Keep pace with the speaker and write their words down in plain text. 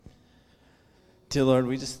Dear Lord,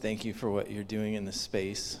 we just thank you for what you're doing in this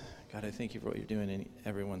space. God, I thank you for what you're doing in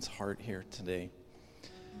everyone's heart here today.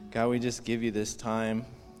 God, we just give you this time,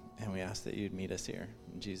 and we ask that you'd meet us here.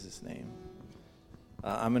 In Jesus' name.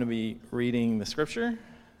 I'm going to be reading the scripture,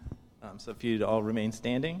 so if you'd all remain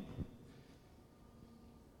standing.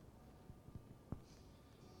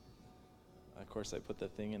 Of course, I put the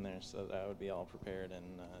thing in there so that I would be all prepared, and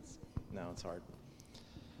now it's hard.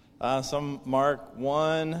 So Mark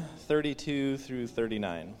 1:32 through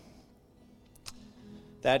 39.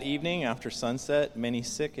 That evening, after sunset, many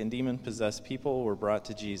sick and demon-possessed people were brought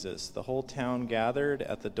to Jesus. The whole town gathered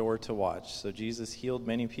at the door to watch. So Jesus healed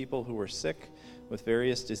many people who were sick with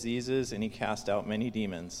various diseases, and he cast out many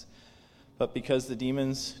demons. But because the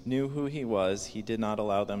demons knew who he was, he did not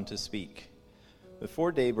allow them to speak.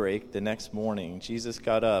 Before daybreak the next morning, Jesus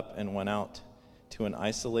got up and went out to an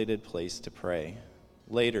isolated place to pray.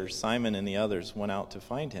 Later, Simon and the others went out to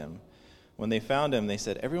find him. When they found him, they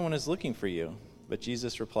said, "Everyone is looking for you." But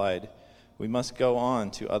Jesus replied, "We must go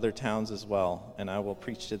on to other towns as well, and I will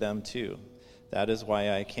preach to them too. That is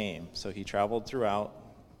why I came." So he traveled throughout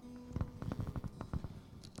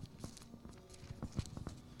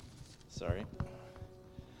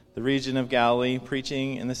the region of Galilee,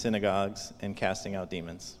 preaching in the synagogues and casting out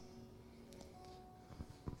demons.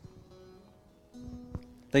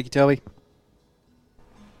 Thank you, Toby.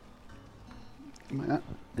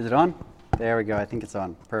 Is it on? There we go. I think it's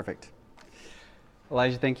on. Perfect.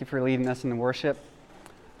 Elijah, thank you for leading us in the worship.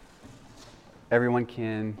 Everyone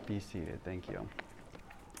can be seated. Thank you.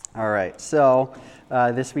 All right. So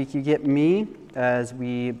this week you get me as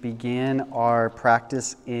we begin our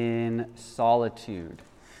practice in solitude.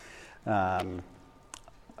 I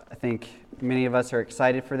think many of us are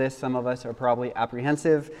excited for this. Some of us are probably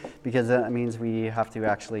apprehensive because that means we have to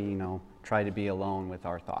actually, try to be alone with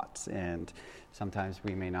our thoughts. And sometimes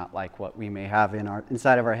we may not like what we may have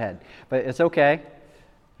inside of our head. But it's okay.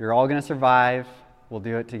 You're all going to survive. We'll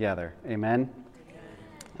do it together. Amen?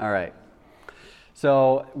 All right.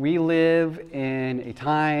 So we live in a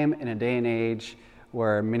time, in a day and age,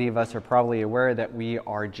 where many of us are probably aware that we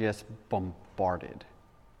are just bombarded.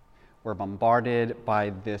 We're bombarded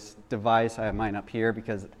by this device. I have mine up here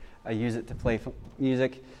because I use it to play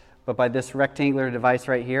music. But by this rectangular device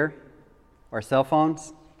right here, our cell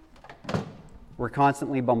phones, we're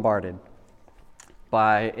constantly bombarded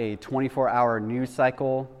by a 24-hour news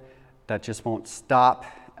cycle that just won't stop.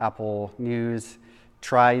 Apple News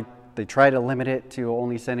they try to limit it to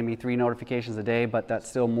only sending me 3 notifications a day, but that's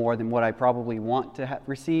still more than what I probably want to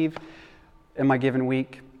receive in my given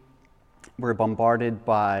week. We're bombarded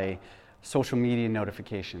by social media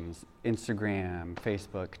notifications, Instagram,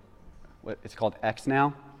 Facebook, it's called X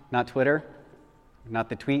now, not Twitter, not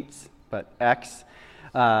the tweets, but X.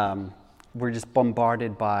 We're just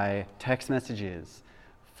bombarded by text messages,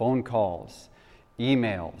 phone calls,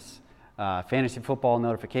 emails, fantasy football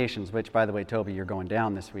notifications, which, by the way, Toby, you're going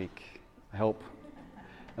down this week, I hope.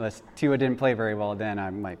 Unless Tua didn't play very well, then I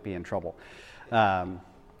might be in trouble.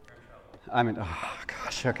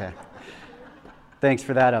 Okay. Thanks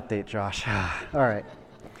for that update, Josh. All right.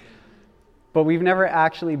 But we've never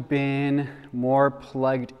actually been more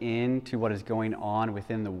plugged into what is going on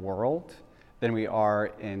within the world than we are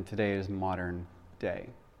in today's modern day.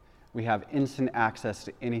 We have instant access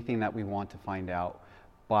to anything that we want to find out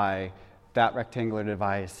by that rectangular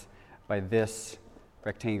device, by this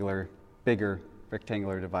bigger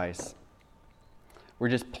rectangular device. We're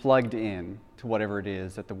just plugged in to whatever it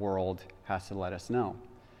is that the world has to let us know.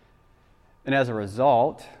 And as a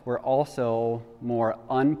result, we're also more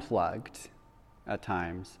unplugged at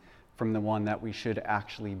times from the one that we should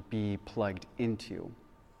actually be plugged into,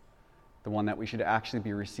 the one that we should actually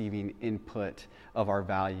be receiving input of our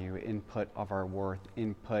value, input of our worth,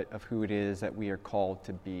 input of who it is that we are called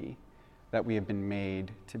to be, that we have been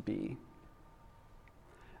made to be.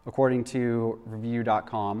 According to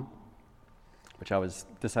Review.com, which I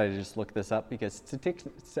decided to just look this up because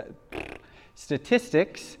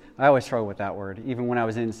statistics, I always struggle with that word, even when I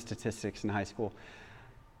was in statistics in high school.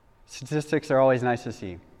 Statistics are always nice to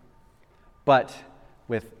see. But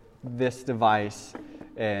with this device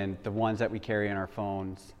and the ones that we carry in our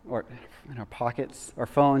phones, or in our pockets, our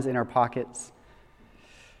phones in our pockets,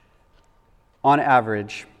 on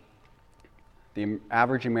average, the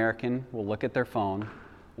average American will look at their phone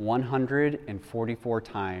 144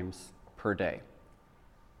 times per day.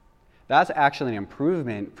 That's actually an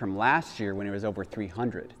improvement from last year when it was over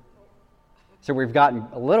 300. So we've gotten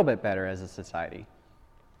a little bit better as a society.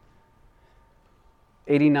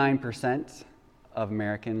 89% of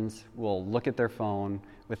Americans will look at their phone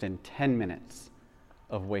within 10 minutes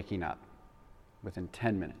of waking up. Within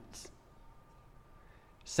 10 minutes.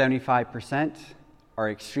 75% are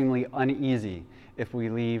extremely uneasy if we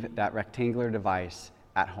leave that rectangular device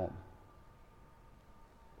at home.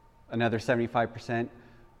 Another 75%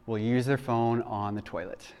 will use their phone on the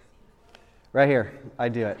toilet. Right here, I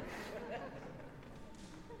do it.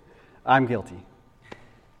 I'm guilty.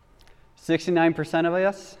 69% of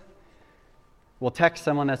us will text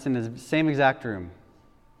someone that's in the same exact room.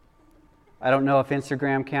 I don't know if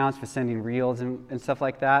Instagram counts for sending reels and stuff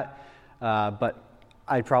like that, but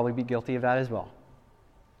I'd probably be guilty of that as well.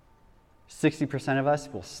 60% of us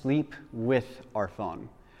will sleep with our phone.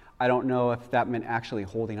 I don't know if that meant actually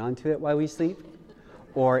holding on to it while we sleep,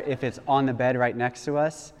 or if it's on the bed right next to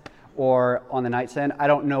us, or on the nightstand. I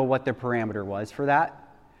don't know what the parameter was for that.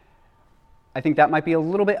 I think that might be a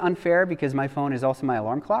little bit unfair because my phone is also my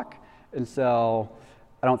alarm clock, and so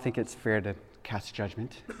I don't think it's fair to cast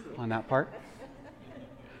judgment on that part.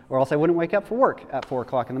 Or else I wouldn't wake up for work at 4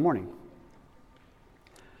 o'clock in the morning.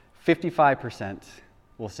 55%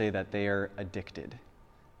 will say that they are addicted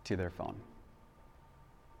to their phone.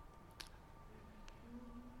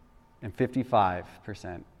 And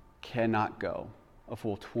 55% cannot go a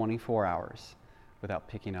full 24 hours without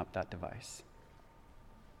picking up that device.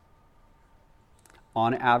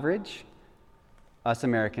 On average, us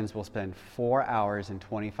Americans will spend 4 hours and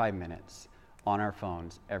 25 minutes on our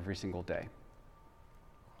phones every single day,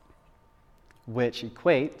 which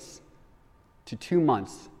equates to 2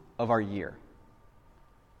 months of our year.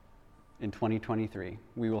 In 2023,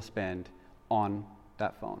 we will spend on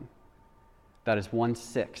that phone. That is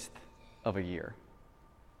 1/6 of a year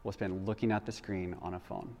we'll spend looking at the screen on a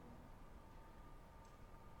phone.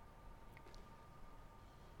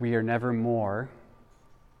 We are never more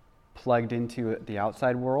plugged into the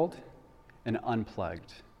outside world and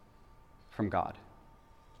unplugged from God.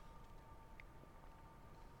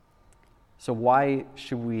 So why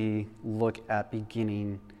should we look at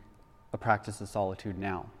beginning a practice of solitude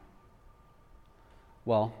now?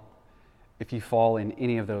 Well, if you fall in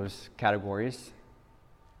any of those categories,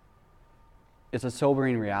 it's a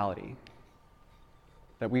sobering reality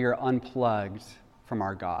that we are unplugged from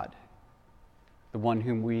our God, the one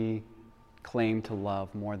whom we claim to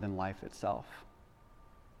love more than life itself.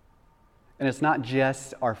 And it's not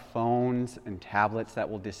just our phones and tablets that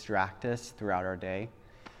will distract us throughout our day.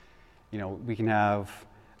 You know, we can have,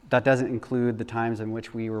 that doesn't include the times in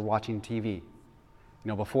which we were watching TV. You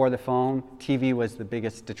know, before the phone, TV was the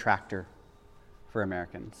biggest detractor for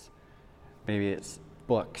Americans. Maybe it's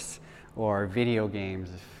books or video games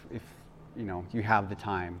if you know, you have the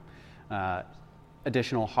time.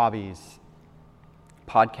 Additional hobbies,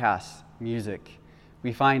 podcasts, music.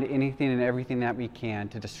 We find anything and everything that we can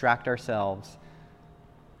to distract ourselves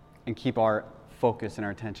and keep our focus and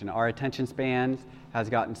our attention. Our attention span has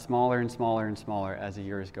gotten smaller and smaller and smaller as the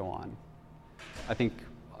years go on. I think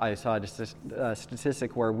I saw a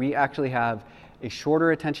statistic where we actually have a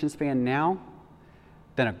shorter attention span now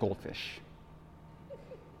than a goldfish.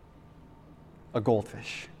 A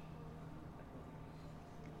goldfish.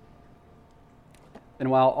 And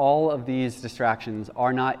while all of these distractions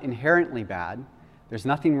are not inherently bad, there's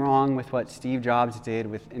nothing wrong with what Steve Jobs did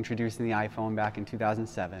with introducing the iPhone back in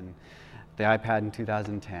 2007, the iPad in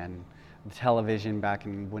 2010, the television back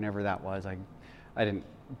in whenever that was. I didn't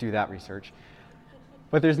do that research.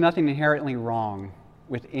 But there's nothing inherently wrong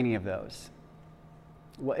with any of those.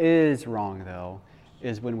 What is wrong, though,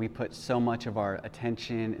 is when we put so much of our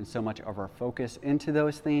attention and so much of our focus into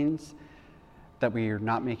those things that we are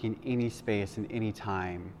not making any space and any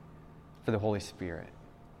time for the Holy Spirit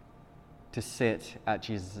to sit at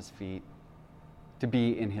Jesus' feet, to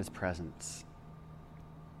be in his presence.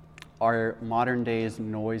 Our modern day's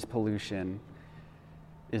noise pollution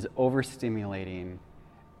is overstimulating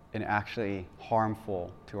and actually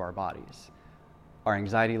harmful to our bodies. Our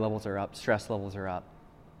anxiety levels are up, stress levels are up.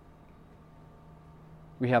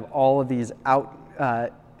 We have all of these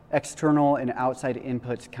external and outside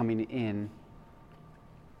inputs coming in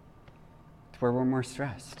to where we're more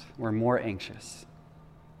stressed, we're more anxious.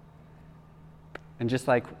 And just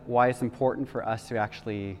like why it's important for us to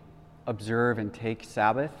actually observe and take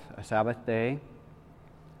Sabbath, a Sabbath day,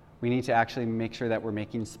 we need to actually make sure that we're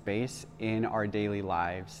making space in our daily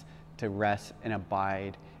lives to rest and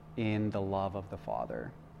abide in the love of the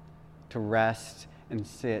Father, to rest and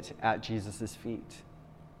sit at Jesus' feet,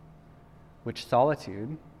 which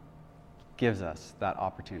solitude gives us that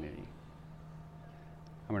opportunity.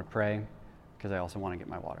 I'm going to pray because I also want to get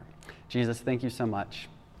my water. Jesus, thank you so much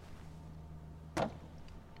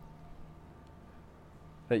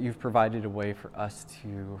that you've provided a way for us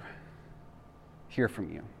to hear from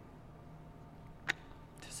you,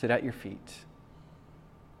 to sit at your feet,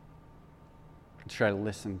 to try to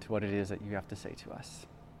listen to what it is that you have to say to us.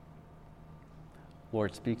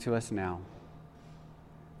 Lord, speak to us now,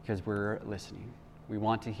 because we're listening. We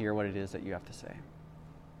want to hear what it is that you have to say.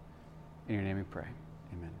 In your name we pray.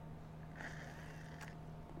 Amen.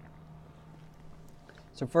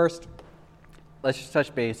 So first, let's just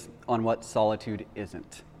touch base on what solitude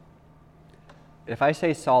isn't. If I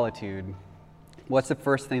say solitude, what's the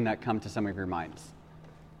first thing that comes to some of your minds?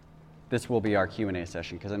 This will be our Q&A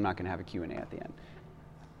session, because I'm not going to have a Q&A at the end.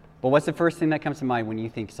 But what's the first thing that comes to mind when you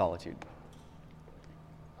think solitude?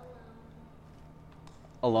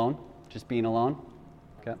 Alone? Just being alone?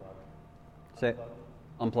 Okay. Say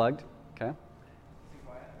unplugged. Okay.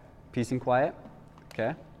 Peace and quiet.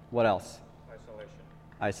 Okay. What else?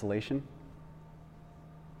 Isolation.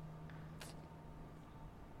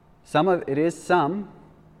 Some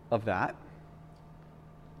of that,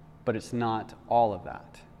 but it's not all of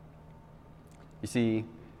that. You see,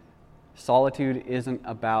 solitude isn't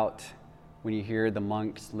about when you hear the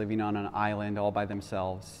monks living on an island all by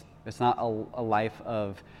themselves. It's not a life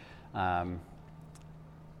of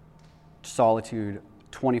solitude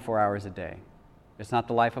 24 hours a day. It's not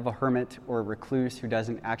the life of a hermit or a recluse who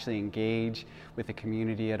doesn't actually engage with the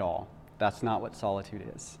community at all. That's not what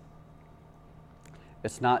solitude is.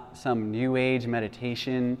 It's not some new age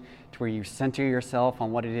meditation to where you center yourself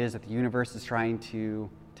on what it is that the universe is trying to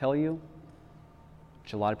tell you,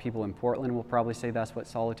 which a lot of people in Portland will probably say that's what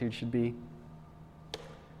solitude should be.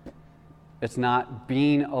 It's not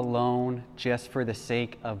being alone just for the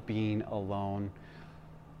sake of being alone,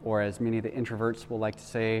 or as many of the introverts will like to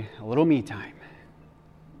say, a little me time.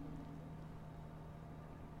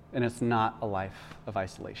 And it's not a life of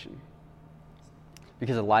isolation.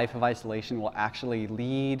 Because a life of isolation will actually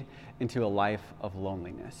lead into a life of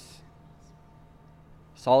loneliness.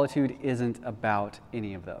 Solitude isn't about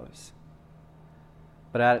any of those.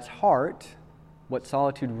 But at its heart, what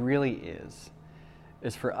solitude really is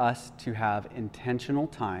for us to have intentional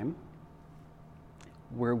time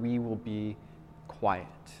where we will be quiet.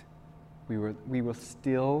 We will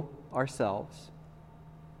still ourselves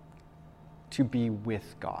to be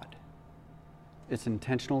with God. It's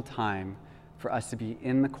intentional time for us to be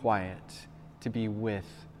in the quiet, to be with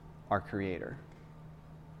our Creator,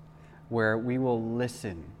 where we will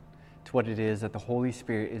listen to what it is that the Holy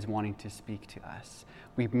Spirit is wanting to speak to us.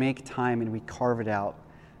 We make time and we carve it out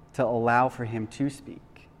to allow for Him to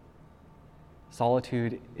speak.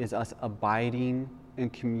 Solitude is us abiding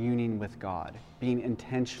and communing with God, being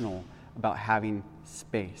intentional about having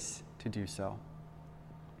space to do so.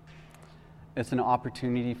 It's an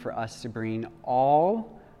opportunity for us to bring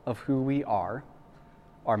all of who we are,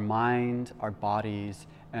 our mind, our bodies,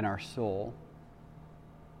 and our soul,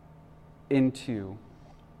 into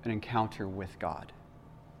an encounter with God.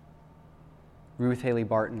 Ruth Haley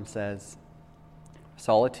Barton says,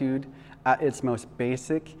 solitude at its most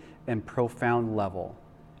basic and profound level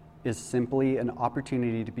is simply an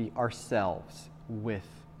opportunity to be ourselves with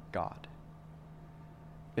God.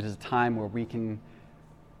 It is a time where we can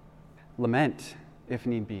lament if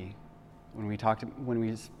need be. When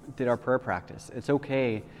we did our prayer practice, it's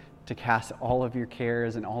okay to cast all of your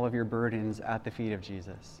cares and all of your burdens at the feet of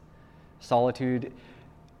Jesus. Solitude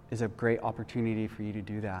is a great opportunity for you to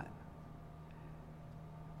do that.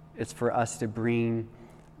 It's for us to bring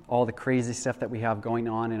all the crazy stuff that we have going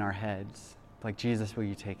on in our heads, like, Jesus, will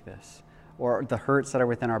you take this? Or the hurts that are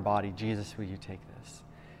within our body, Jesus, will you take this?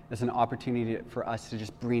 It's an opportunity for us to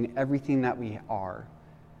just bring everything that we are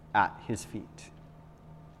at His feet.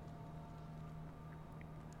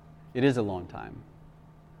 It is alone time,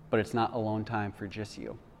 but it's not alone time for just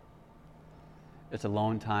you. It's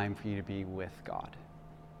alone time for you to be with God.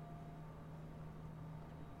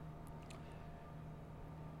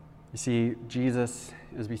 You see, Jesus,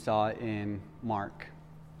 as we saw in Mark,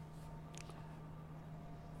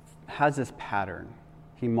 has this pattern.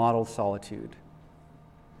 He models solitude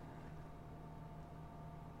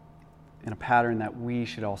in a pattern that we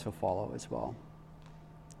should also follow as well.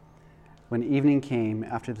 When evening came,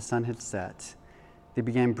 after the sun had set, they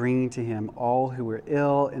began bringing to him all who were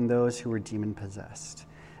ill and those who were demon-possessed.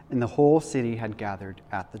 And the whole city had gathered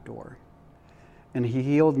at the door. And he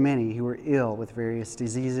healed many who were ill with various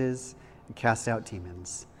diseases and cast out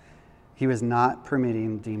demons. He was not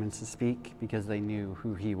permitting the demons to speak because they knew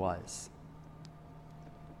who he was.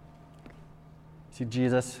 See,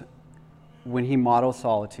 Jesus, when he models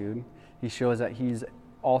solitude, he shows that he's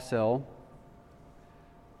also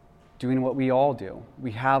doing what we all do.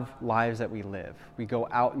 We have lives that we live. We go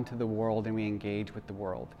out into the world and we engage with the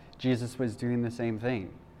world. Jesus was doing the same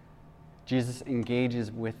thing. Jesus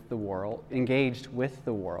engaged with the world.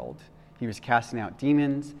 He was casting out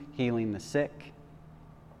demons, healing the sick.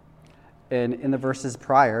 And in the verses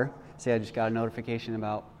prior, say I just got a notification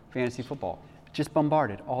about fantasy football. Just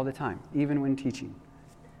bombarded all the time, even when teaching.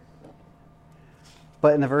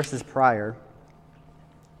 But in the verses prior,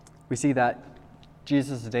 we see that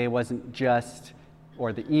Jesus' day wasn't just,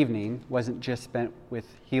 or the evening wasn't just spent with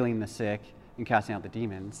healing the sick and casting out the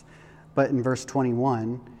demons. But in verse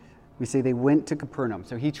 21, we say they went to Capernaum.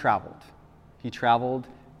 So he traveled. He traveled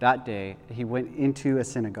that day. He went into a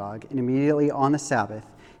synagogue, and immediately on the Sabbath,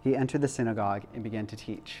 he entered the synagogue and began to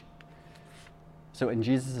teach. So in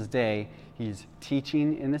Jesus' day, he's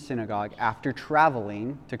teaching in the synagogue after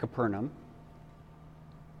traveling to Capernaum.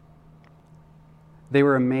 They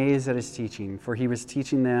were amazed at his teaching, for he was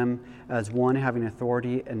teaching them as one having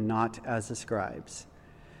authority and not as the scribes.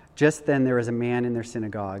 Just then there was a man in their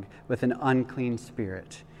synagogue with an unclean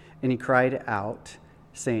spirit, and he cried out,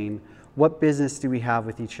 saying, "What business do we have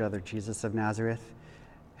with each other, Jesus of Nazareth?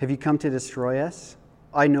 Have you come to destroy us?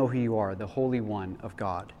 I know who you are, the Holy One of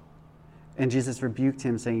God." And Jesus rebuked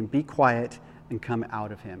him, saying, "Be quiet and come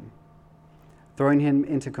out of him." Throwing him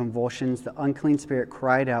into convulsions, the unclean spirit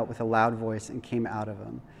cried out with a loud voice and came out of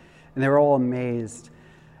him. And they were all amazed,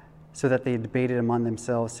 so that they debated among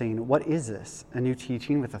themselves, saying, "What is this? A new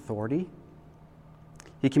teaching with authority?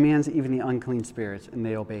 He commands even the unclean spirits, and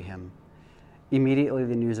they obey him." Immediately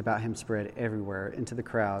the news about him spread everywhere into the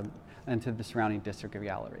crowd and to the surrounding district of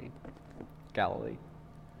Galilee.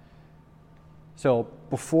 So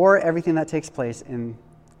before everything that takes place in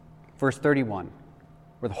verse 31,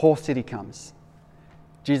 where the whole city comes,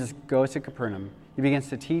 Jesus goes to Capernaum. He begins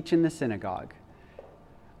to teach in the synagogue.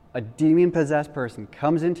 A demon-possessed person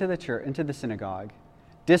comes into the church, into the synagogue,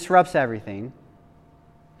 disrupts everything,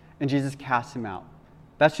 and Jesus casts him out.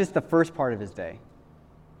 That's just the first part of his day.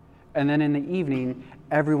 And then in the evening,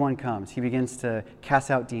 everyone comes. He begins to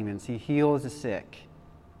cast out demons. He heals the sick.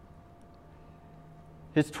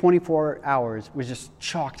 His 24 hours was just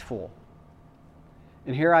chocked full.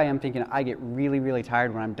 And here I am thinking, I get really, really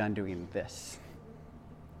tired when I'm done doing this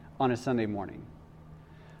on a Sunday morning.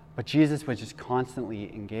 But Jesus was just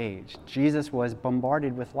constantly engaged. Jesus was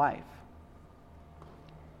bombarded with life.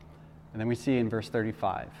 And then we see in verse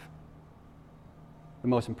 35, the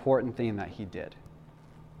most important thing that he did.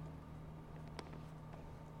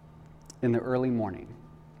 In the early morning,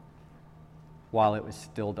 while it was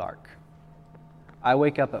still dark. I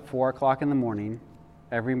wake up at 4 o'clock in the morning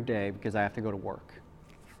every day because I have to go to work.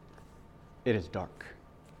 It is dark.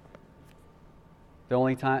 The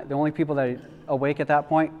only people that are awake at that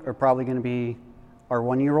point are probably going to be our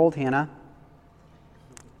 1-year-old Hannah,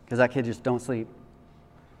 because that kid just don't sleep.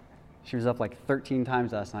 She was up like 13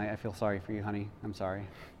 times last night. I feel sorry for you, honey. I'm sorry.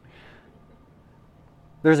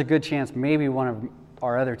 There's a good chance maybe one of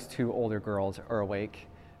our other 2 older girls are awake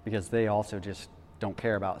because they also just don't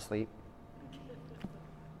care about sleep.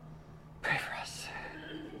 Pray for us.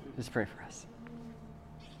 Just pray for us.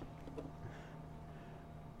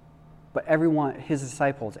 But everyone, his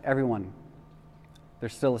disciples, everyone, they're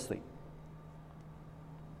still asleep.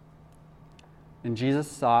 And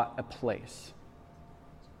Jesus sought a place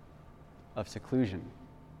of seclusion.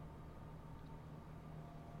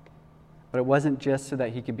 But it wasn't just so that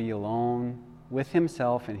he could be alone with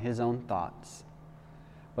himself and his own thoughts,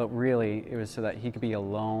 but really it was so that he could be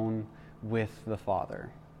alone with the Father,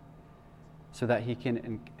 so that he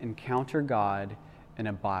can encounter God and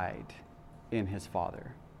abide in his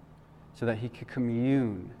Father, so that he could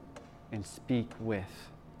commune and speak with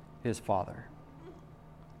his Father.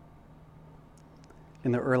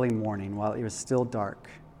 In the early morning, while it was still dark,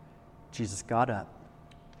 Jesus got up,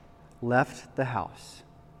 left the house,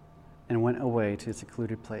 and went away to a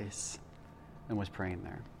secluded place and was praying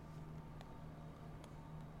there.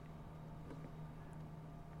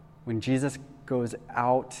 When Jesus goes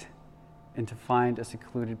out and to find a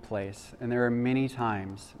secluded place, and there are many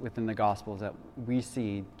times within the Gospels that we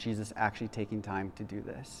see Jesus actually taking time to do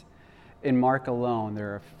this. In Mark alone,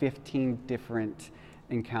 there are 15 different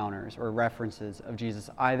encounters or references of Jesus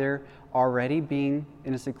either already being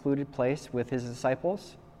in a secluded place with his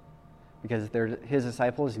disciples, because his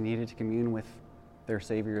disciples needed to commune with their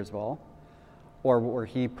Savior as well, or where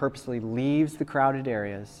he purposely leaves the crowded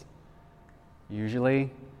areas,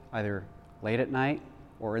 usually either late at night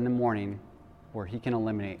or in the morning, where he can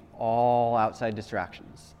eliminate all outside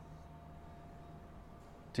distractions,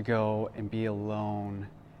 to go and be alone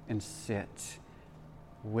and sit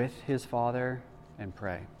with his Father and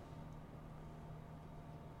pray.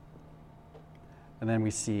 And then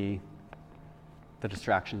we see the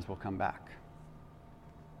distractions will come back.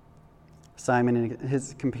 Simon and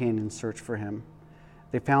his companions searched for him.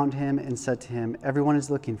 They found him and said to him, "Everyone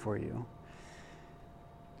is looking for you."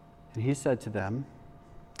 And he said to them,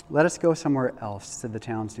 "Let us go somewhere else to the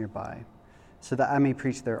towns nearby, so that I may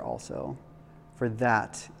preach there also, for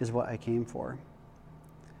that is what I came for."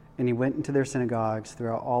 And he went into their synagogues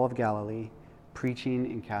throughout all of Galilee, preaching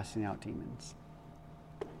and casting out demons.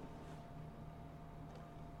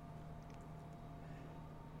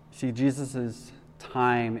 See, Jesus'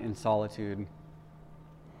 time in solitude,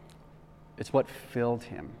 it's what filled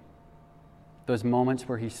him. Those moments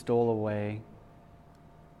where he stole away,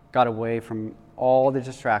 got away from all the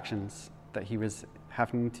distractions that he was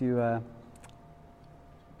having to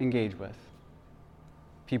engage with.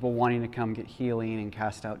 People wanting to come get healing and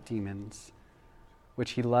cast out demons,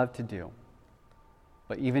 which he loved to do.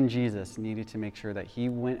 But even Jesus needed to make sure that he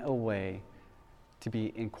went away to be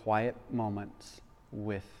in quiet moments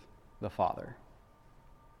with the Father.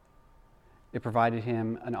 It provided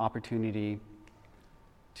him an opportunity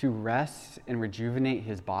to rest and rejuvenate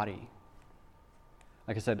his body.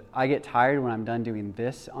 Like I said, I get tired when I'm done doing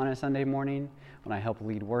this on a Sunday morning, when I help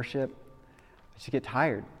lead worship. I just get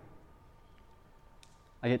tired.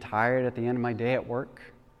 I get tired at the end of my day at work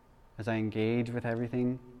as I engage with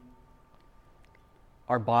everything.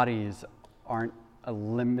 Our bodies aren't a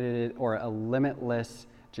limited or a limitless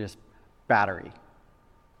just battery.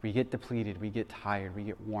 We get depleted, we get tired, we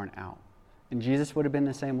get worn out. And Jesus would have been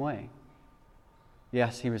the same way.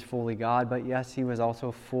 Yes, he was fully God, but yes, he was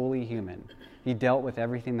also fully human. He dealt with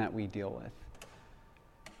everything that we deal with.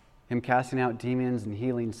 Him casting out demons and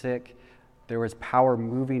healing sick, there was power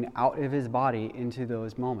moving out of his body into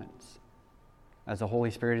those moments as the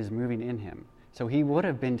Holy Spirit is moving in him. So he would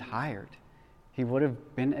have been tired. He would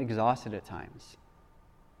have been exhausted at times.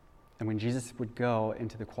 And when Jesus would go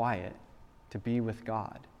into the quiet to be with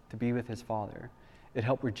God, to be with his Father, it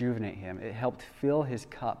helped rejuvenate him. It helped fill his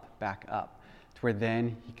cup back up to where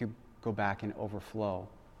then he could go back and overflow,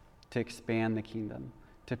 to expand the kingdom,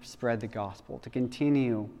 to spread the gospel, to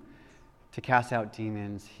continue to cast out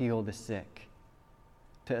demons, heal the sick,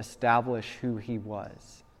 to establish who he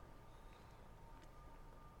was.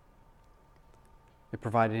 It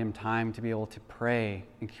provided him time to be able to pray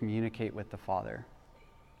and communicate with the Father.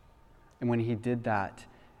 And when he did that,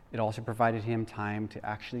 it also provided him time to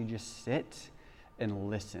actually just sit and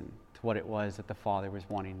listen to what it was that the Father was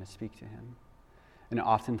wanting to speak to him. And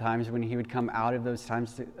oftentimes when he would come out of those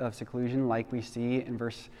times of seclusion, like we see in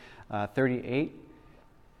verse 38,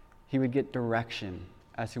 he would get direction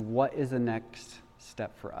as to what is the next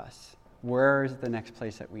step for us. Where is the next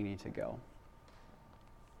place that we need to go?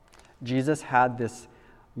 Jesus had this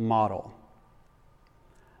model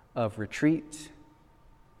of retreat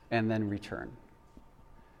and then return.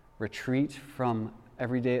 Retreat from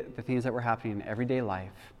the things that were happening in everyday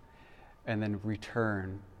life, and then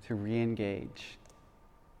return to re-engage,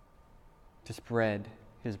 to spread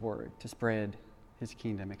his word, to spread his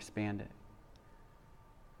kingdom, expand it.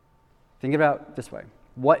 Think about it this way.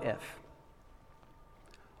 What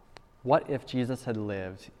if Jesus had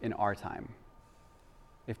lived in our time?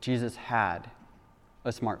 If Jesus had a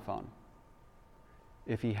smartphone?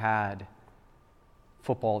 If he had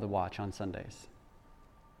football to watch on Sundays?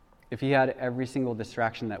 If he had every single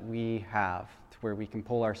distraction that we have to where we can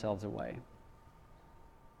pull ourselves away?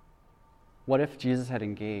 What if Jesus had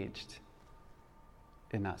engaged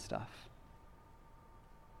in that stuff?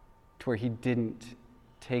 To where he didn't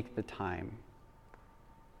take the time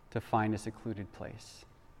to find a secluded place,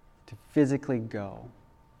 to physically go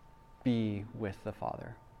be with the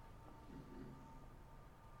Father.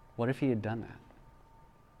 What if he had done that?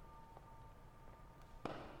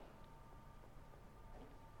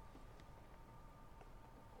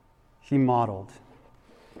 He modeled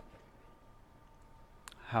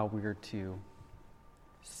how we are to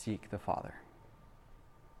seek the Father.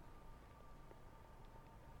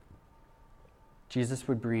 Jesus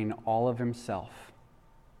would bring all of himself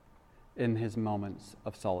in his moments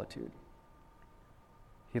of solitude.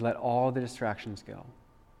 He let all the distractions go.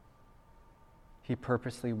 He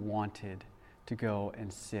purposely wanted to go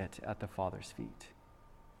and sit at the Father's feet.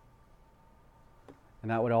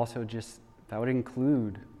 And that would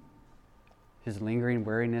include his lingering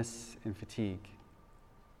weariness and fatigue.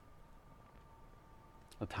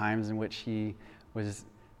 The times in which he was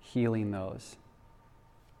healing those,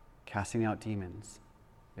 casting out demons.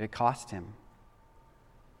 It cost him.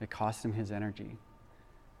 It cost him his energy.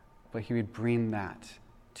 But he would bring that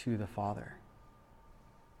to the Father.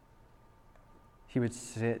 He would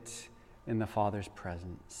sit in the Father's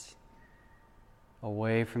presence,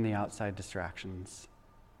 away from the outside distractions.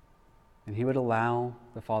 And he would allow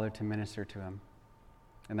the Father to minister to him.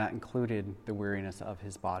 And that included the weariness of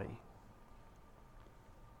his body.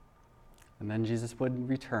 And then Jesus would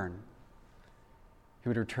return He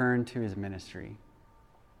would return to his ministry.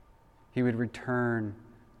 He would return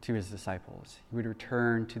to his disciples. He would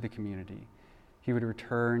return to the community. He would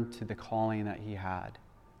return to the calling that he had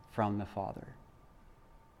from the Father.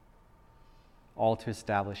 All to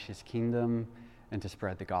establish his kingdom and to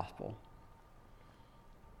spread the gospel.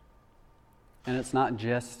 And it's not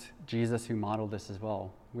just Jesus who modeled this as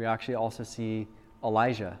well. We actually also see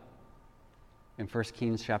Elijah in 1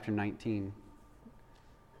 Kings chapter 19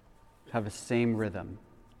 have the same rhythm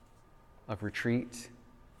of retreat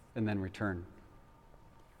and then return.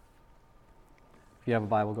 If you have a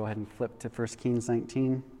Bible, go ahead and flip to 1 Kings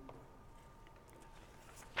 19.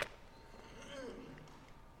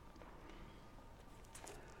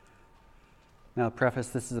 Now, preface,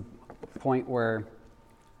 this is a point where,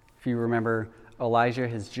 if you remember, Elijah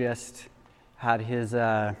has just had his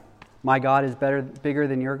my God is bigger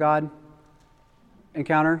than your God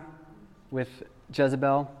encounter with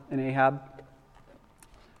Jezebel and Ahab.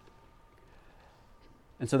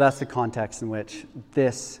 And so that's the context in which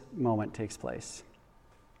this moment takes place.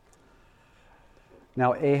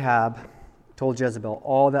 Now Ahab told Jezebel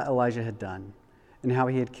all that Elijah had done and how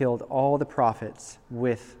he had killed all the prophets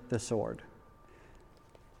with the sword.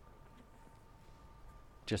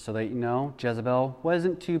 Just so that you know, Jezebel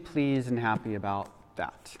wasn't too pleased and happy about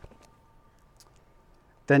that.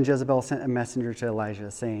 Then Jezebel sent a messenger to Elijah,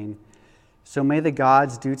 saying, "So may the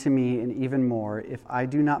gods do to me and even more, if I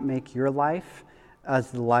do not make your life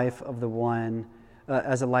as the life of one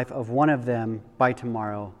of them by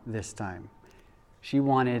tomorrow this time." She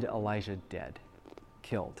wanted Elijah dead,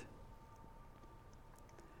 killed.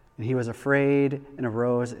 And he was afraid and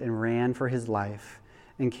arose and ran for his life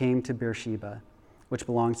and came to Beersheba, which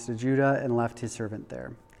belongs to Judah, and left his servant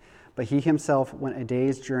there. But he himself went a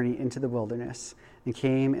day's journey into the wilderness and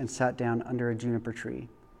came and sat down under a juniper tree.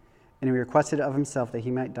 And he requested of himself that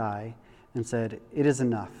he might die and said, "It is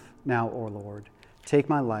enough now, O Lord, take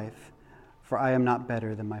my life, for I am not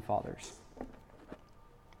better than my fathers."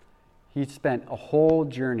 He spent a whole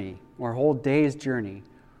day's journey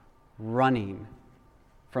running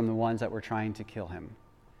from the ones that were trying to kill him.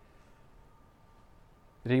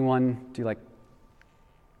 Did anyone do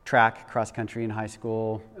track, cross country in high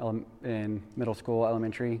school, in middle school,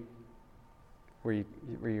 elementary? Where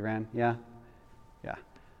you ran? Yeah? Yeah.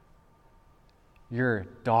 You're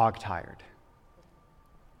dog tired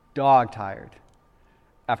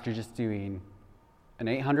after just doing an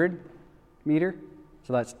 800 meter.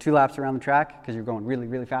 So that's 2 laps around the track because you're going really,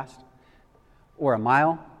 really fast. Or a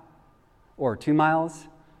mile, or 2 miles,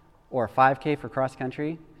 or a 5K for cross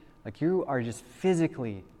country. You are just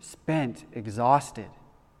physically spent, exhausted.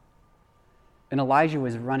 And Elijah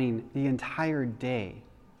was running the entire day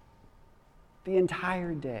to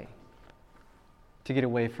get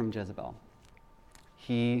away from Jezebel.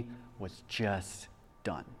 He was just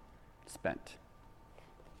done, spent.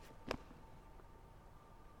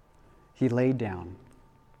 He laid down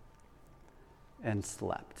and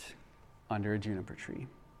slept under a juniper tree.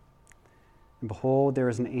 And behold, there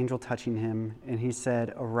was an angel touching him, and he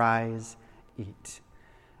said, "Arise, eat."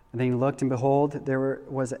 And then he looked, and behold, there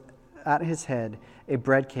was at his head a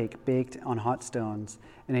bread cake baked on hot stones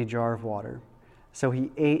and a jar of water. So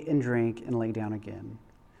he ate and drank and lay down again.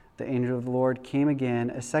 The angel of the Lord came again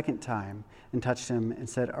a second time and touched him and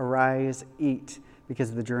said, "Arise, eat,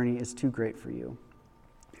 because the journey is too great for you."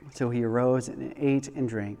 So he arose and ate and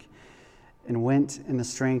drank and went in the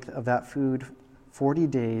strength of that food 40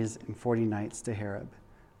 days and 40 nights to Horeb,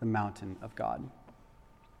 the mountain of God.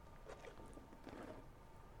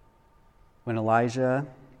 When Elijah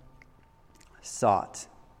sought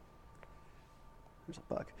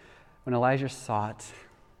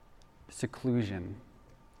seclusion,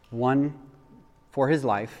 one, for his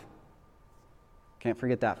life, can't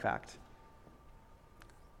forget that fact.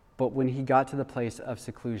 But when he got to the place of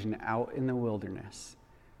seclusion out in the wilderness,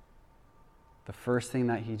 the first thing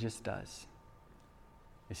that he just does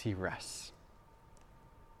is he rests.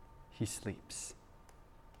 He sleeps.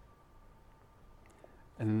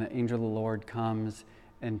 And then the angel of the Lord comes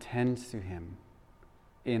and tends to him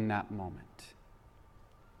in that moment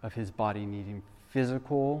of his body needing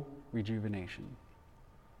physical rejuvenation.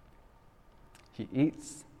 He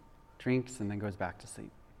eats, drinks, and then goes back to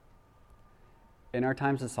sleep. In our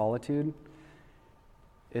times of solitude,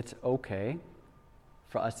 it's okay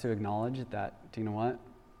for us to acknowledge that, do you know what?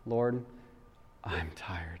 Lord, I'm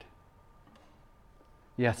tired.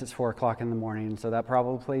 Yes, it's 4 o'clock in the morning, so that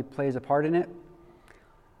probably plays a part in it.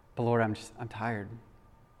 But Lord, I'm tired.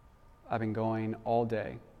 I've been going all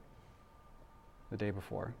day the day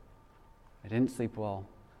before. I didn't sleep well.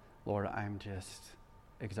 Lord, I'm just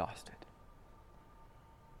exhausted.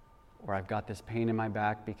 or I've got this pain in my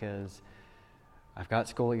back because I've got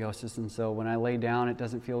scoliosis, and so when I lay down, it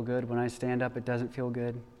doesn't feel good. When I stand up, it doesn't feel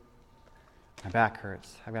good. My back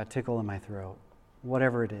hurts. I've got a tickle in my throat.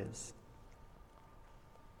 Whatever it is.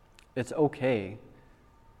 It's okay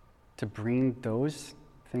to bring those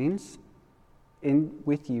things in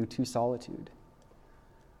with you to solitude.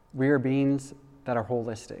 We are beings that are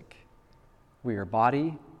holistic. We are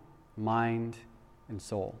body, mind, and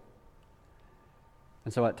soul.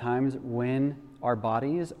 And so at times when our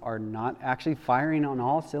bodies are not actually firing on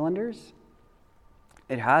all cylinders,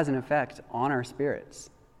 it has an effect on our spirits.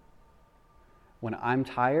 When I'm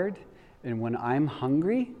tired and when I'm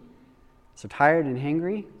hungry, so tired and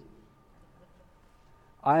hangry,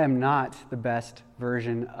 I am not the best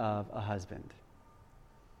version of a husband.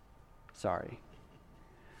 Sorry.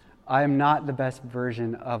 I am not the best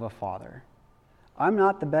version of a father. I'm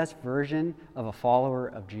not the best version of a follower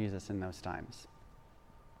of Jesus in those times.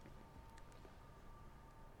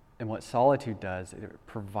 And what solitude does, it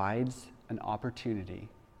provides an opportunity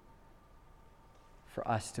for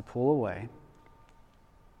us to pull away,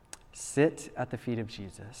 sit at the feet of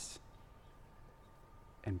Jesus,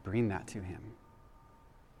 and bring that to him.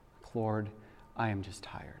 Lord, I am just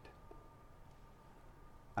tired.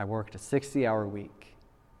 I worked a 60-hour week.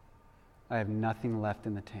 I have nothing left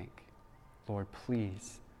in the tank. Lord,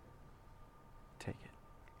 please take it.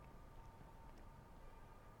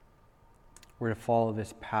 We're to follow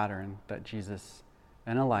this pattern that Jesus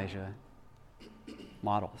and Elijah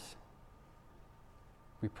models.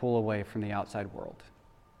 We pull away from the outside world.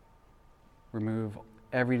 Remove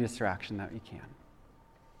every distraction that we can.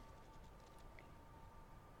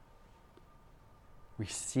 We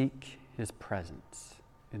seek his presence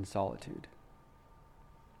in solitude.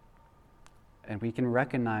 And we can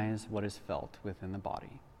recognize what is felt within the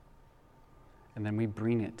body. And then we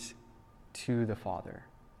bring it to the Father.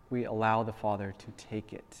 We allow the Father to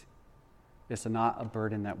take it. It's not a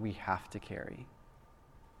burden that we have to carry.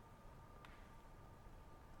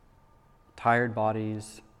 Tired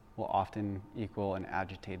bodies will often equal an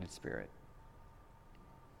agitated spirit.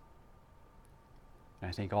 And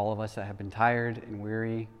I think all of us that have been tired and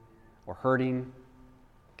weary or hurting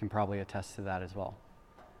can probably attest to that as well.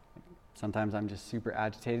 Sometimes I'm just super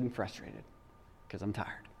agitated and frustrated because I'm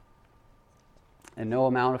tired. And no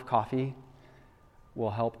amount of coffee will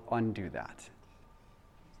help undo that.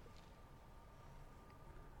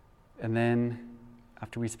 And then,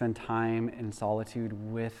 after we spend time in solitude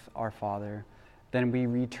with our Father, then we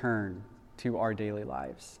return to our daily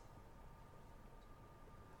lives,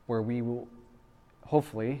 where we will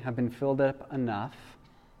hopefully have been filled up enough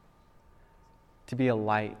to be a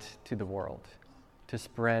light to the world, to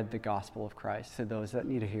spread the gospel of Christ to those that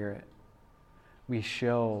need to hear it. We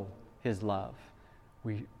show his love.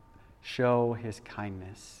 We show his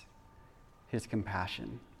kindness, his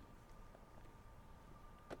compassion.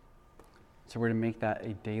 So we're to make that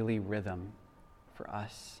a daily rhythm for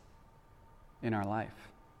us in our life.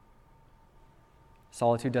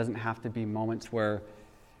 Solitude doesn't have to be moments where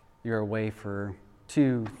you're away for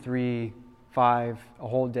 2, 3, 5, a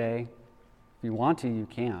whole day. If you want to, you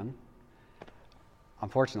can.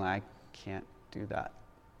 Unfortunately, I can't do that.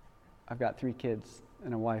 I've got 3 kids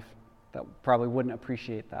and a wife that probably wouldn't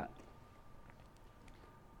appreciate that.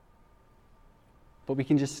 But we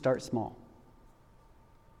can just start small.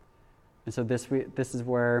 And so this is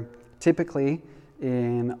where typically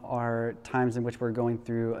in our times in which we're going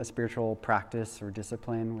through a spiritual practice or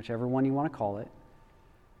discipline, whichever one you want to call it,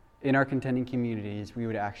 in our contending communities, we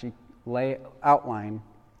would actually outline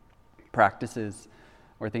practices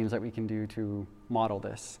or things that we can do to model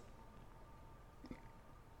this.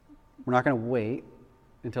 We're not going to wait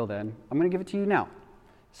until then. I'm going to give it to you now.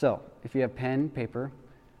 So if you have pen, paper,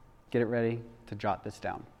 get it ready to jot this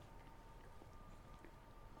down.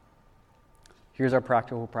 Here's our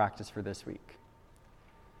practical practice for this week.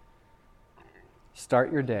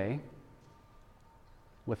 Start your day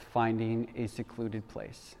with finding a secluded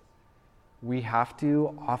place. We have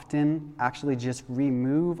to often actually just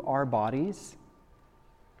remove our bodies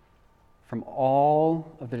from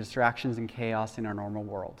all of the distractions and chaos in our normal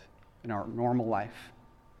world, in our normal life.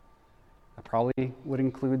 That probably would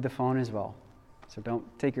include the phone as well. So don't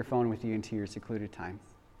take your phone with you into your secluded time.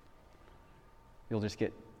 You'll just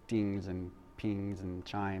get dings and pings and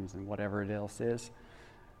chimes and whatever it else is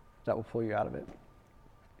that will pull you out of it.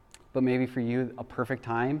 But maybe for you, a perfect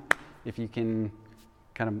time, if you can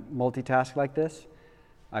kind of multitask like this,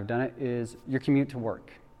 I've done it, is your commute to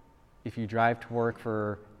work. If you drive to work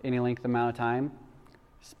for any length amount of time,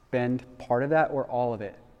 spend part of that or all of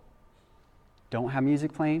it. Don't have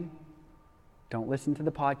music playing. Don't listen to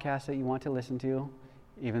the podcast that you want to listen to.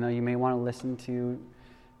 even though you may want to listen to,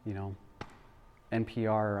 NPR,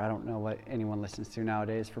 or I don't know what anyone listens to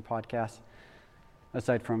nowadays for podcasts.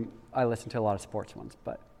 Aside from, I listen to a lot of sports ones,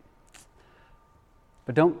 but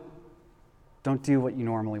don't do what you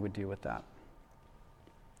normally would do with that.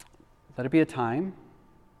 Let it be a time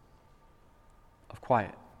of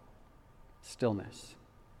quiet, stillness.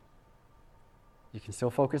 You can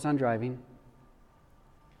still focus on driving,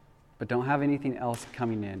 but don't have anything else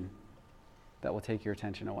coming in that will take your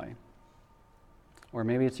attention away. Or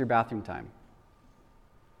maybe it's your bathroom time.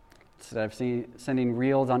 Instead of sending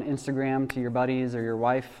reels on Instagram to your buddies or your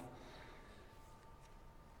wife,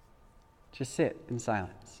 just sit in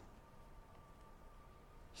silence.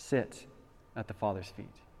 Sit at the Father's feet.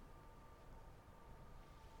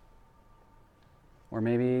 Or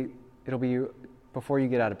maybe it'll be before you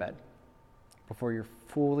get out of bed, before you're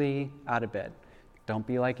fully out of bed. Don't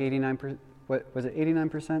be like 89%. What was it,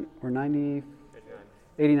 89% or 90?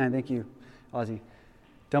 89, thank you, Ozzy.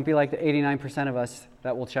 Don't be like the 89% of us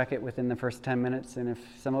that will check it within the first 10 minutes. And if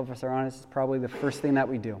some of us are honest, it's probably the first thing that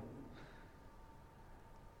we do.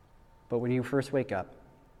 But when you first wake up,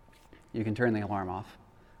 you can turn the alarm off.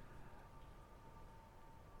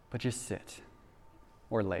 But just sit,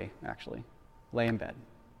 or lay, actually. Lay in bed.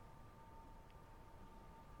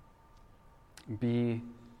 Be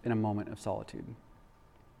in a moment of solitude.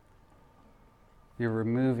 You're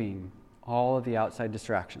removing all of the outside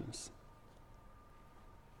distractions.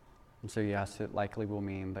 And so yes, it likely will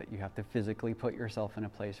mean that you have to physically put yourself in a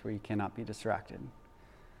place where you cannot be distracted.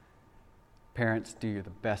 Parents, do the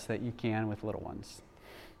best that you can with little ones.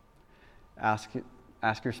 Ask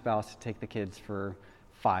your spouse to take the kids for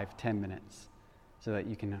 5-10 minutes so that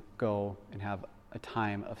you can go and have a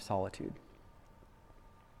time of solitude.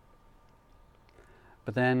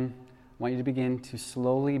 But then I want you to begin to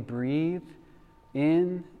slowly breathe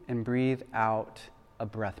in and breathe out a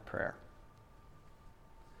breath prayer.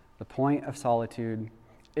 The point of solitude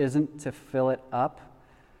isn't to fill it up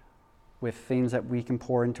with things that we can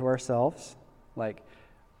pour into ourselves. Like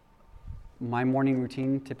my morning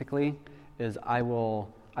routine typically is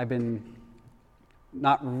I've been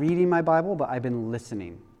not reading my Bible, but I've been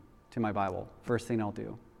listening to my Bible. First thing I'll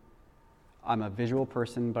do. I'm a visual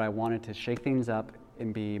person, but I wanted to shake things up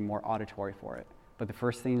and be more auditory for it. But the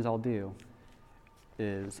first things I'll do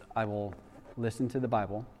is I will listen to the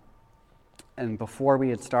Bible. And before we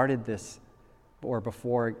had started this, or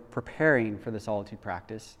before preparing for the solitude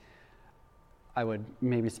practice, I would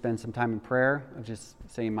maybe spend some time in prayer, of just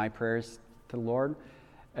saying my prayers to the Lord,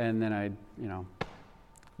 and then I'd,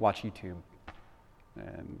 watch YouTube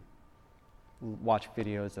and watch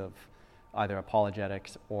videos of either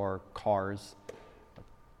apologetics or cars,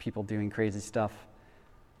 people doing crazy stuff.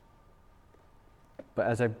 But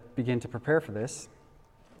as I begin to prepare for this,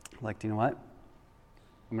 I'm like, do you know what?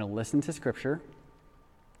 I'm going to listen to Scripture,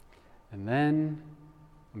 and then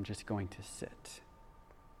I'm just going to sit.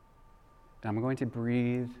 And I'm going to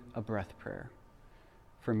breathe a breath prayer.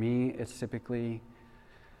 For me, it's typically,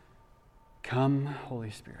 come, Holy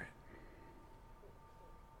Spirit.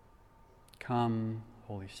 Come,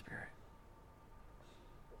 Holy Spirit.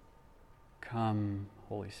 Come,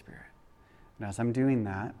 Holy Spirit. And as I'm doing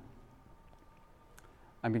that,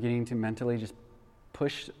 I'm beginning to mentally just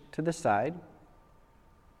push to the side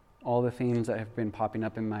all the things that have been popping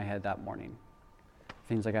up in my head that morning.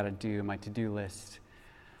 Things I got to do, my to-do list.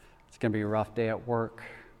 It's going to be a rough day at work.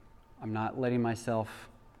 I'm not letting myself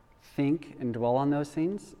think and dwell on those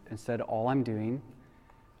things. Instead, all I'm doing,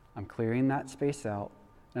 I'm clearing that space out,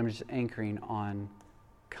 and I'm just anchoring on,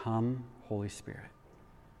 come, Holy Spirit.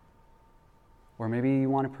 Or maybe you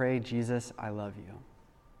want to pray, Jesus, I love you.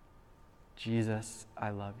 Jesus,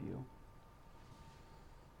 I love you.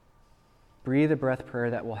 Breathe a breath prayer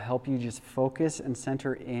that will help you just focus and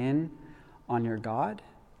center in on your God,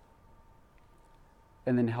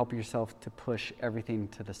 and then help yourself to push everything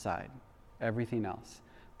to the side, everything else.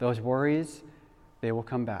 Those worries, they will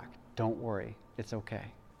come back. Don't worry, it's okay.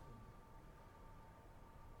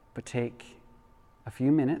 But take a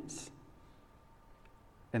few minutes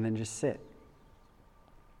and then just sit.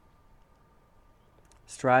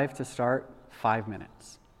 Strive to start 5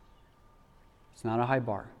 minutes. It's not a high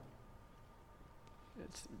bar.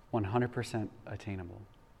 It's 100% attainable.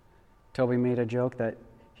 Toby made a joke that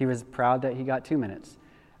he was proud that he got 2 minutes.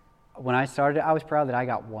 When I started, I was proud that I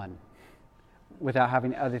got 1 without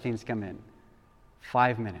having other things come in.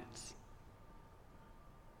 5 minutes.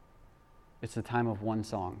 It's the time of one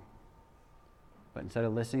song. But instead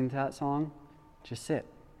of listening to that song, just sit.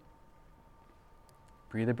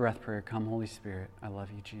 Breathe a breath prayer. Come, Holy Spirit. I love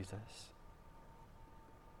you, Jesus.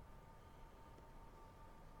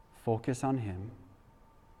 Focus on Him.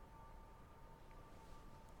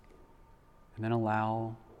 And then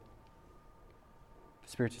allow the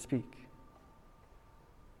Spirit to speak.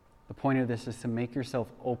 The point of this is to make yourself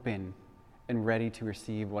open and ready to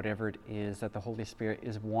receive whatever it is that the Holy Spirit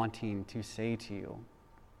is wanting to say to you.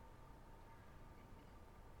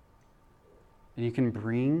 And you can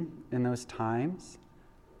bring in those times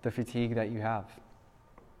the fatigue that you have,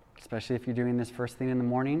 especially if you're doing this first thing in the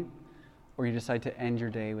morning or you decide to end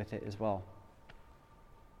your day with it as well.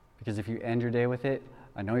 Because if you end your day with it,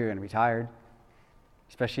 I know you're going to be tired,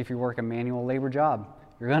 especially if you work a manual labor job.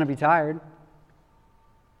 You're going to be tired.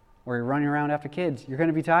 Or you're running around after kids. You're going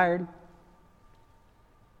to be tired.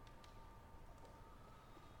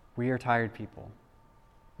 We are tired people.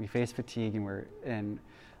 We face fatigue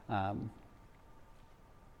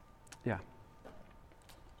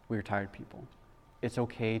we're tired people. It's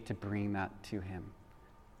okay to bring that to Him.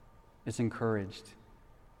 It's encouraged.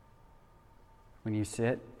 When you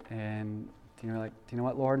sit and you're like, do you know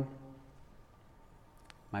what, Lord?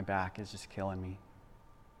 My back is just killing me.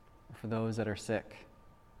 Or for those that are sick,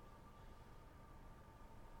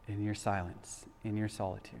 in your silence, in your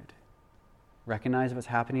solitude, recognize what's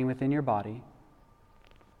happening within your body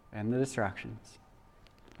and the distractions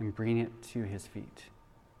and bring it to His feet.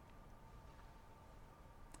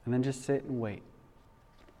 And then just sit and wait.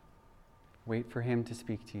 Wait for Him to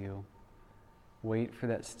speak to you. Wait for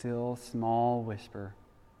that still, small whisper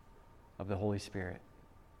of the Holy Spirit.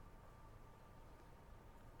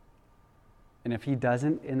 And if He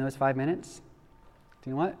doesn't in those 5 minutes, do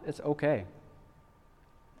you know what? It's okay.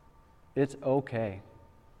 It's okay.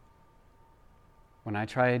 When I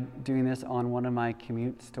tried doing this on one of my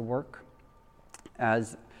commutes to work,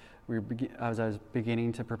 as I was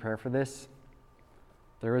beginning to prepare for this,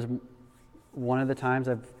 there was one of the times,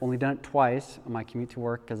 I've only done it twice on my commute to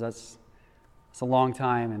work because it's a long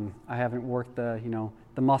time and I haven't worked the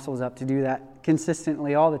muscles up to do that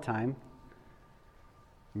consistently all the time.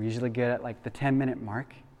 I'm usually good at like the 10-minute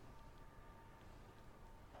mark.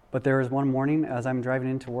 But there was one morning as I'm driving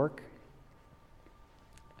into work,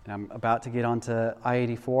 and I'm about to get onto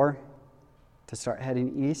I-84 to start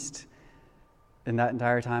heading east, and that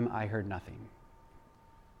entire time I heard nothing.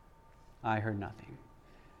 I heard nothing.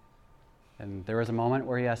 And there was a moment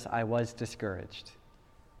where, yes, I was discouraged.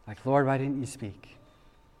 Like, Lord, why didn't you speak?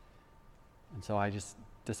 And so I just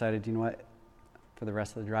decided, you know what? For the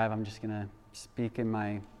rest of the drive, I'm just going to speak in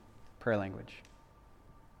my prayer language.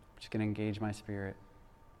 I'm just going to engage my spirit.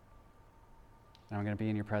 And I'm going to be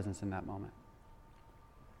in your presence in that moment.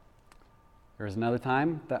 There was another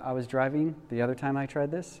time that I was driving, the other time I tried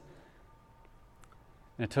this.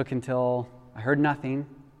 And it took until I heard nothing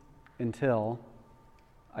until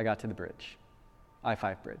I got to the bridge,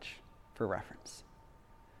 I-5 bridge, for reference.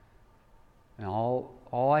 And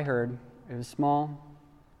all I heard, it was small,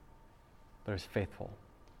 but it was faithful.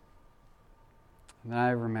 And then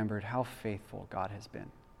I remembered how faithful God has been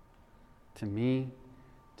to me,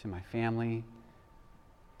 to my family,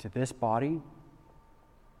 to this body.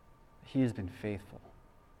 He has been faithful.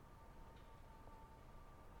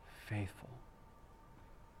 Faithful.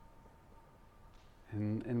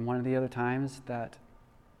 And one of the other times that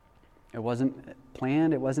it wasn't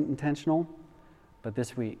planned, it wasn't intentional, but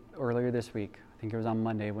earlier this week, I think it was on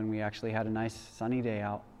Monday when we actually had a nice sunny day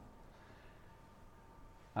out,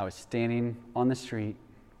 I was standing on the street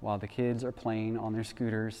while the kids are playing on their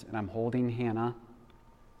scooters, and I'm holding Hannah.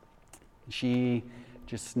 She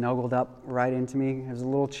just snuggled up right into me. It was a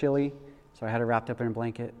little chilly, so I had her wrapped up in a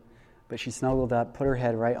blanket, but she snuggled up, put her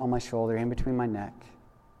head right on my shoulder, in between my neck,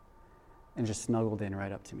 and just snuggled in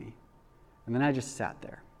right up to me. And then I just sat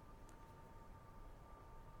there.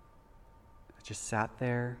 I just sat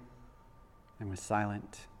there and was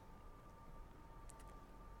silent.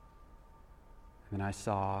 And then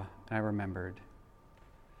I remembered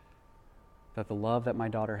that the love that my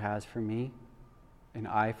daughter has for me and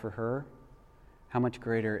I for her, how much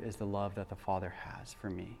greater is the love that the Father has for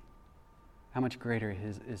me? How much greater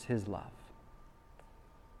is His love?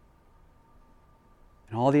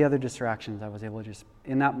 And all the other distractions I was able to just,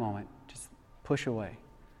 in that moment, just push away.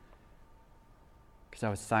 Because I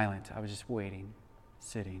was silent. I was just waiting,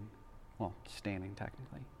 sitting, well, standing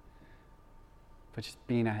technically. But just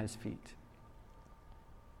being at His feet.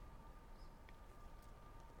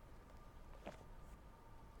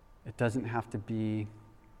 It doesn't have to be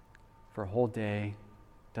for a whole day.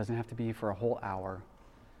 It doesn't have to be for a whole hour.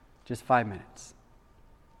 Just 5 minutes.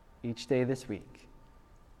 Each day this week,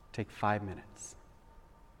 take 5 minutes.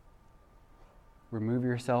 Remove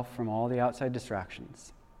yourself from all the outside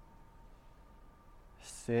distractions.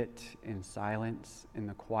 Sit in silence, in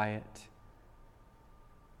the quiet,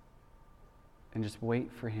 and just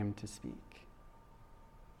wait for Him to speak.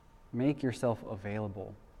 Make yourself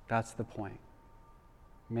available. That's the point.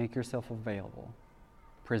 Make yourself available.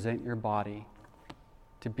 Present your body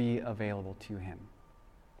to be available to him.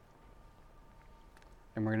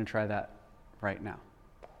 And we're going to try that right now.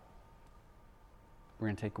 We're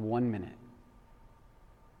going to take 1 minute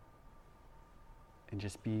and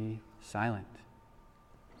just be silent.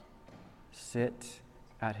 Sit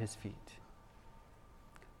at his feet.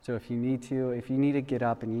 So if you need to get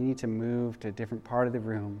up and you need to move to a different part of the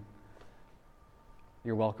room,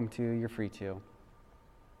 you're welcome to, you're free to.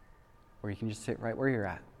 Or you can just sit right where you're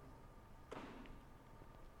at.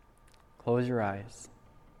 Close your eyes.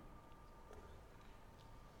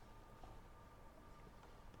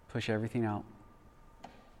 Push everything out.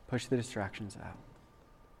 Push the distractions out.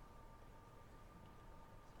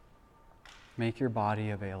 Make your body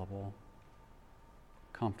available,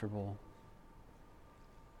 comfortable,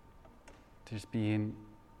 to just be in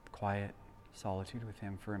quiet solitude with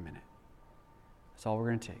him for a minute. That's all we're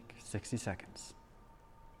going to take, 60 seconds.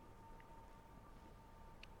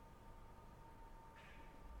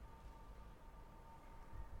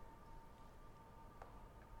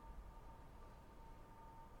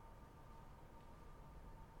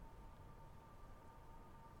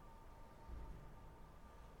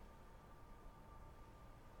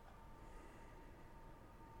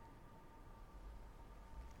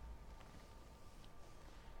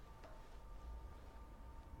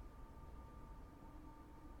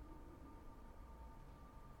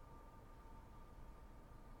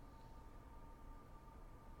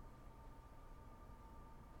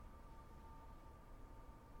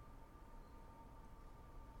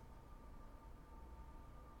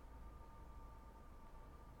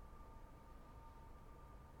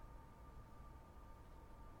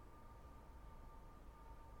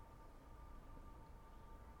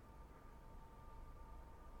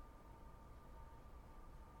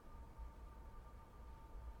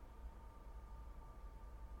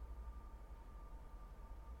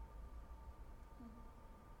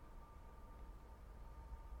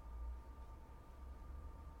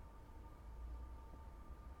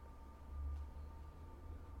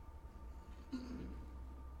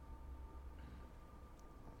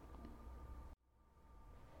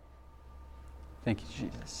 Thank you,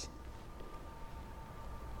 Jesus.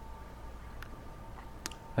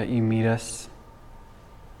 That you meet us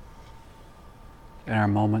in our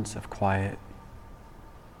moments of quiet,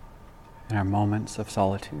 in our moments of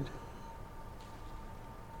solitude.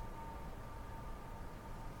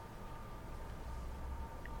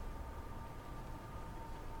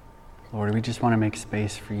 Lord, we just want to make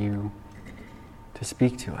space for you to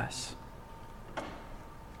speak to us.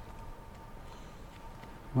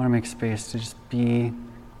 We want to make space to just be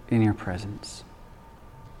in your presence.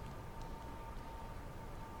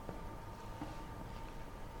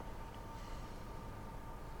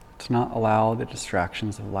 To not allow the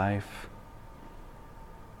distractions of life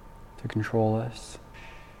to control us,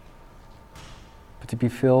 but to be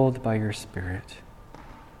filled by your Spirit,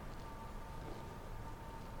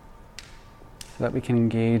 so that we can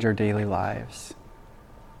engage our daily lives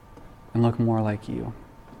and look more like you.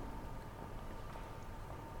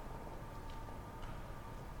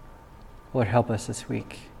 Lord, help us this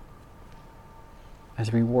week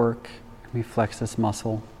as we work and we flex this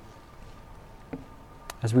muscle,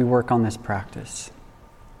 as we work on this practice.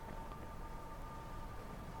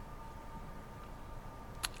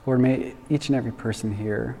 Lord, may each and every person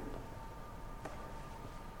here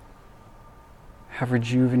have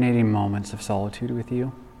rejuvenating moments of solitude with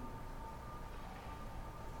you.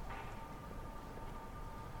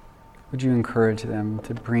 Would you encourage them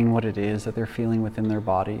to bring what it is that they're feeling within their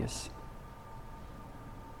bodies?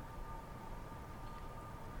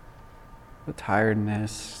 The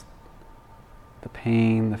tiredness, the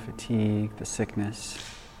pain, the fatigue, the sickness.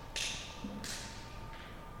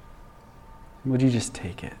 Would you just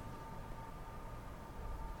take it?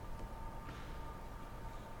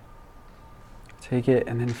 Take it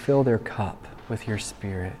and then fill their cup with your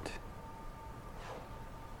Spirit.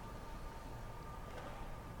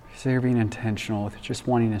 So you're being intentional with just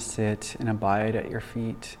wanting to sit and abide at your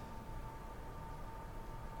feet.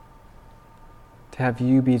 To have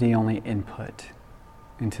you be the only input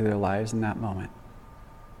into their lives in that moment.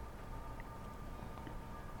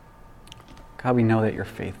 God, we know that you're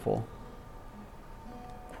faithful.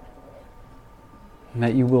 And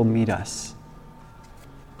that you will meet us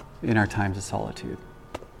in our times of solitude.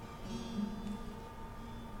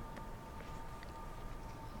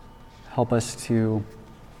 Help us to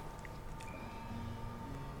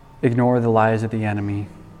ignore the lies of the enemy.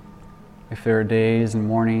 If there are days and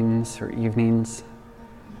mornings or evenings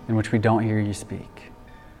in which we don't hear you speak,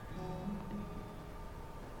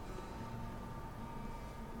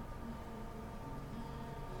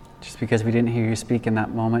 because we didn't hear you speak in that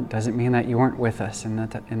moment doesn't mean that you weren't with us in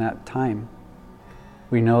that time.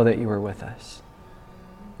 We know that you were with us.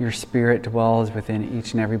 Your Spirit dwells within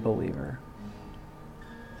each and every believer.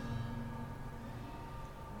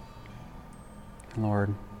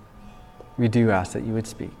 Lord, we do ask that you would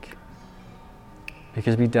speak,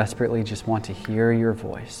 because we desperately just want to hear your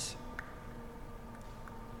voice.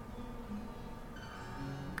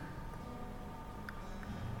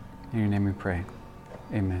 In your name we pray.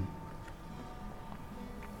 Amen.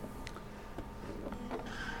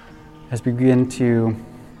 As we begin to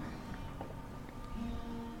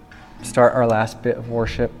start our last bit of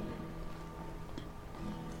worship,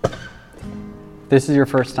 if this is your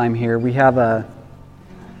first time here, we have an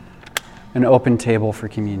open table for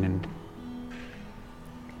communion.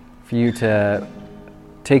 For you to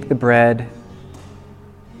take the bread,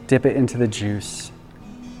 dip it into the juice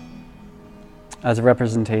as a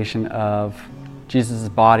representation of Jesus'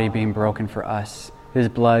 body being broken for us, his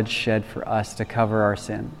blood shed for us to cover our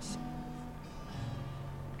sins.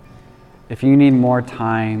 If you need more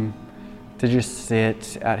time to just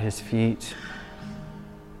sit at his feet,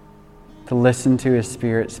 to listen to his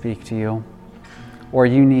Spirit speak to you, or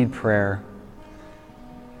you need prayer,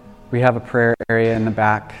 we have a prayer area in the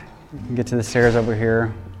back. You can get to the stairs over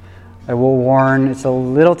here. I will warn, it's a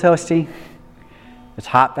little toasty. It's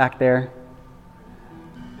hot back there,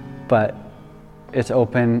 but it's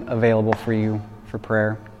open, available for you for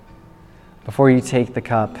prayer before you take the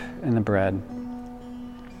cup and the bread.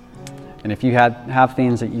 And if you have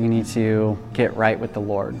things that you need to get right with the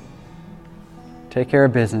Lord, take care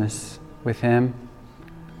of business with him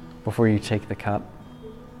before you take the cup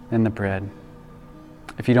and the bread.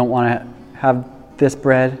 If you don't want to have this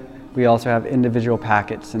bread, we also have individual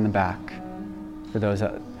packets in the back for those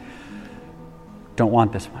that don't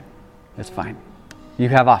want this one. It's fine. You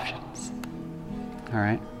have options. All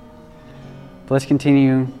right? But let's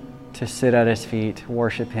continue to sit at his feet,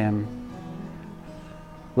 worship him.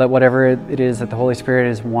 Let whatever it is that the Holy Spirit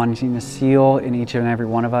is wanting to seal in each and every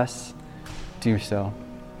one of us, do so.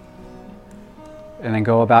 And then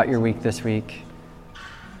go about your week this week.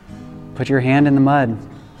 Put your hand in the mud.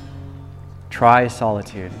 Try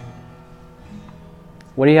solitude.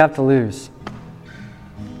 What do you have to lose?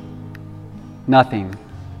 Nothing,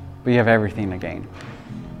 but you have everything to gain.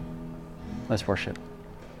 Let's worship.